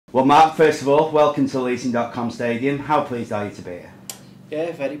Well, Mark, first of all, welcome to Leasing.com Stadium. How pleased are you to be here?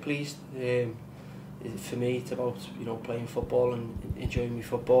 Yeah, very pleased. For me, it's about playing football and enjoying my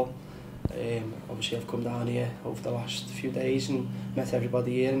football. Obviously, I've come down here over the last few days and met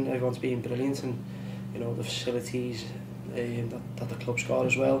everybody here, and everyone's been brilliant. And the facilities that the club's got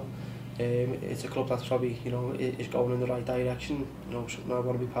as well. It's a club that's probably is going in the right direction. Something I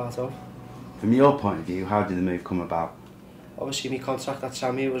want to be part of. From your point of view, how did the move come about? Obviously, my contract at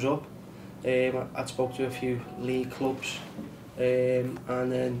Tranmere was up. I'd spoke to a few league clubs, and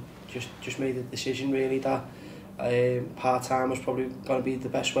then just made the decision really that part-time was probably going to be the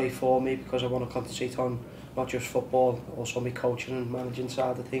best way for me, because I want to concentrate on not just football, also my coaching and managing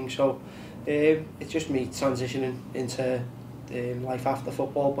side of things. So it's just me transitioning into life after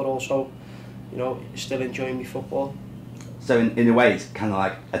football, but also still enjoying my football. So in a way, it's kind of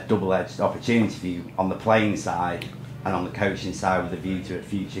like a double-edged opportunity for you on the playing side and on the coaching side, with a view to a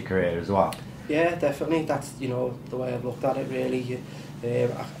future career as well. Yeah, definitely. That's the way I've looked at it really.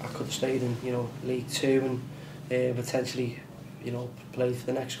 I could have stayed in League Two and potentially play for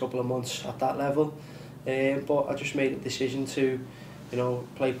the next couple of months at that level. But I just made a decision to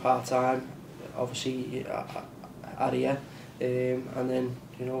play part time, obviously at here, and then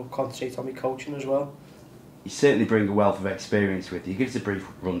concentrate on my coaching as well. You certainly bring a wealth of experience with you. Give us a brief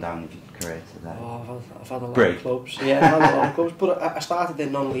rundown of your career today. Oh, I've had a lot of clubs. Yeah, I've had a lot of clubs, but I started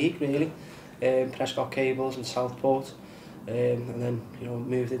in non-league really, Prescott Cables and Southport, and then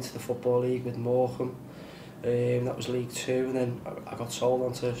moved into the Football League with Morecambe. That was League Two, and then I got sold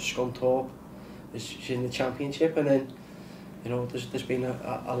onto Scunthorpe, which is in the Championship, and then there's been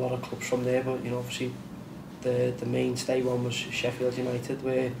a lot of clubs from there, but obviously the mainstay one was Sheffield United,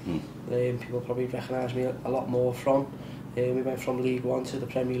 where people probably recognise me a lot more from. We went from League One to the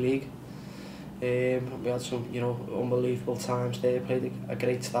Premier League. We had some unbelievable times there, played a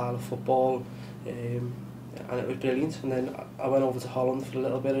great style of football, and it was brilliant. And then I went over to Holland for a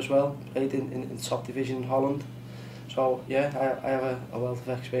little bit as well, played in top division in Holland. So yeah, I have a wealth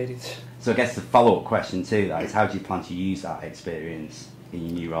of experience. So I guess the follow-up question to that is, how do you plan to use that experience in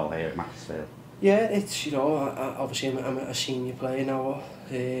your new role here at Macclesfield? Yeah, it's obviously I'm a senior player now,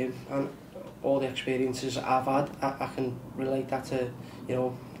 and all the experiences I've had, I can relate that to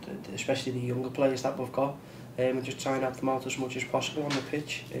especially the younger players that we've got, and just try and help them out as much as possible on the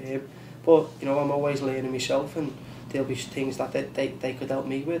pitch. But I'm always learning myself, and there'll be things that they could help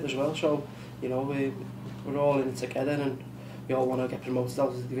me with as well. So we're all in it together, and we all want to get promoted out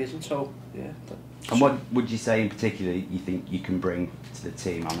of the division. So yeah. And what would you say in particular you think you can bring to the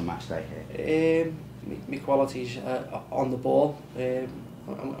team on the match day here? My qualities on the ball.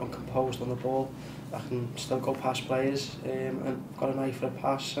 I'm composed on the ball. I can still go past players, and got an eye for a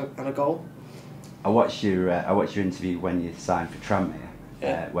pass and a goal. I watched your interview when you signed for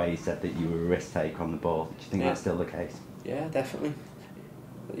Tranmere, where you said that you were a risk taker on the ball. Do you think that's still the case? Yeah, definitely.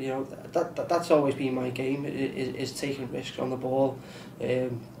 That's always been my game, is taking risks on the ball,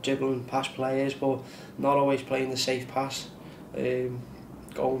 dribbling past players, but not always playing the safe pass,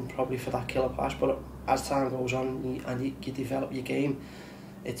 going probably for that killer pass. But as time goes on and you develop your game,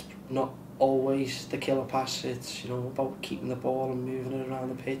 it's not always the killer pass. It's about keeping the ball and moving it around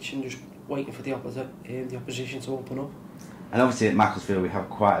the pitch and just waiting for the opposition to open up. And obviously at Macclesfield we have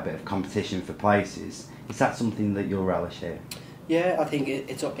quite a bit of competition for places. Is that something that you'll relish here? Yeah, I think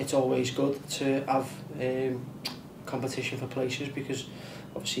it's always good to have competition for places, because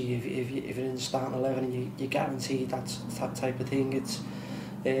obviously if you're in the starting 11 and you're guaranteed that type of thing, it's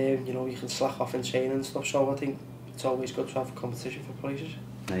you can slack off in training and stuff. So I think it's always good to have competition for places.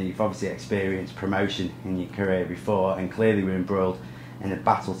 Now, you've obviously experienced promotion in your career before, and clearly we're embroiled in a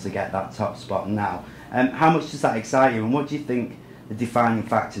battle to get that top spot now. How much does that excite you, and what do you think the defining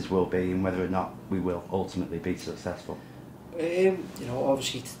factors will be in whether or not we will ultimately be successful?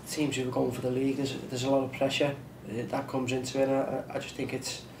 Obviously teams who are going for the league, there's a lot of pressure that comes into it. I just think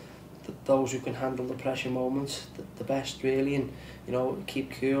it's those who can handle the pressure moments the best really, and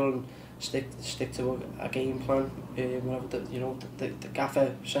keep cool and stick to a game plan. Whatever the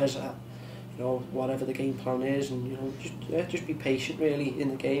gaffer says, whatever the game plan is, and just be patient really in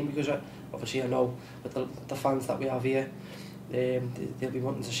the game, because obviously I know with the fans that we have here, they'll be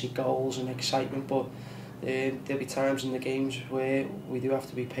wanting to see goals and excitement, but there'll be times in the games where we do have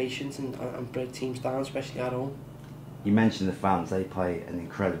to be patient and break teams down, especially at home. You mentioned the fans, they play an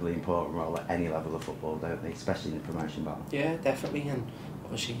incredibly important role at any level of football, don't they, especially in the promotion battle? Yeah, definitely, and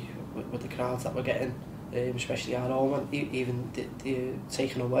obviously with the crowds that we're getting, especially at home, and even the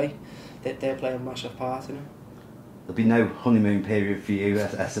taken away, they're playing a massive part in it. There'll be no honeymoon period for you,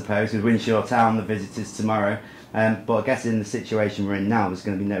 I suppose, with Wythenshawe Town, the visitors tomorrow. But I guess in the situation we're in now, there's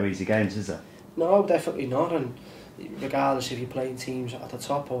going to be no easy games, is there? No, definitely not. And regardless if you're playing teams at the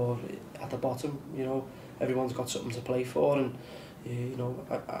top or at the bottom, you know, everyone's got something to play for. And you know,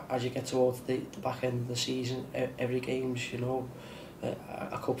 as you get towards the back end of the season, every game's, you know,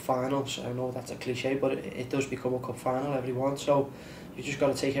 a cup final. So I know that's a cliche, but it does become a cup final every one. So you just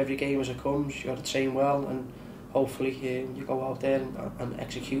got to take every game as it comes. You got to train well, and hopefully you go out there and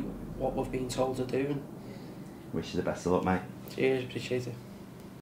execute what we've been told to do. Wish you the best of luck, mate. Cheers, appreciate it.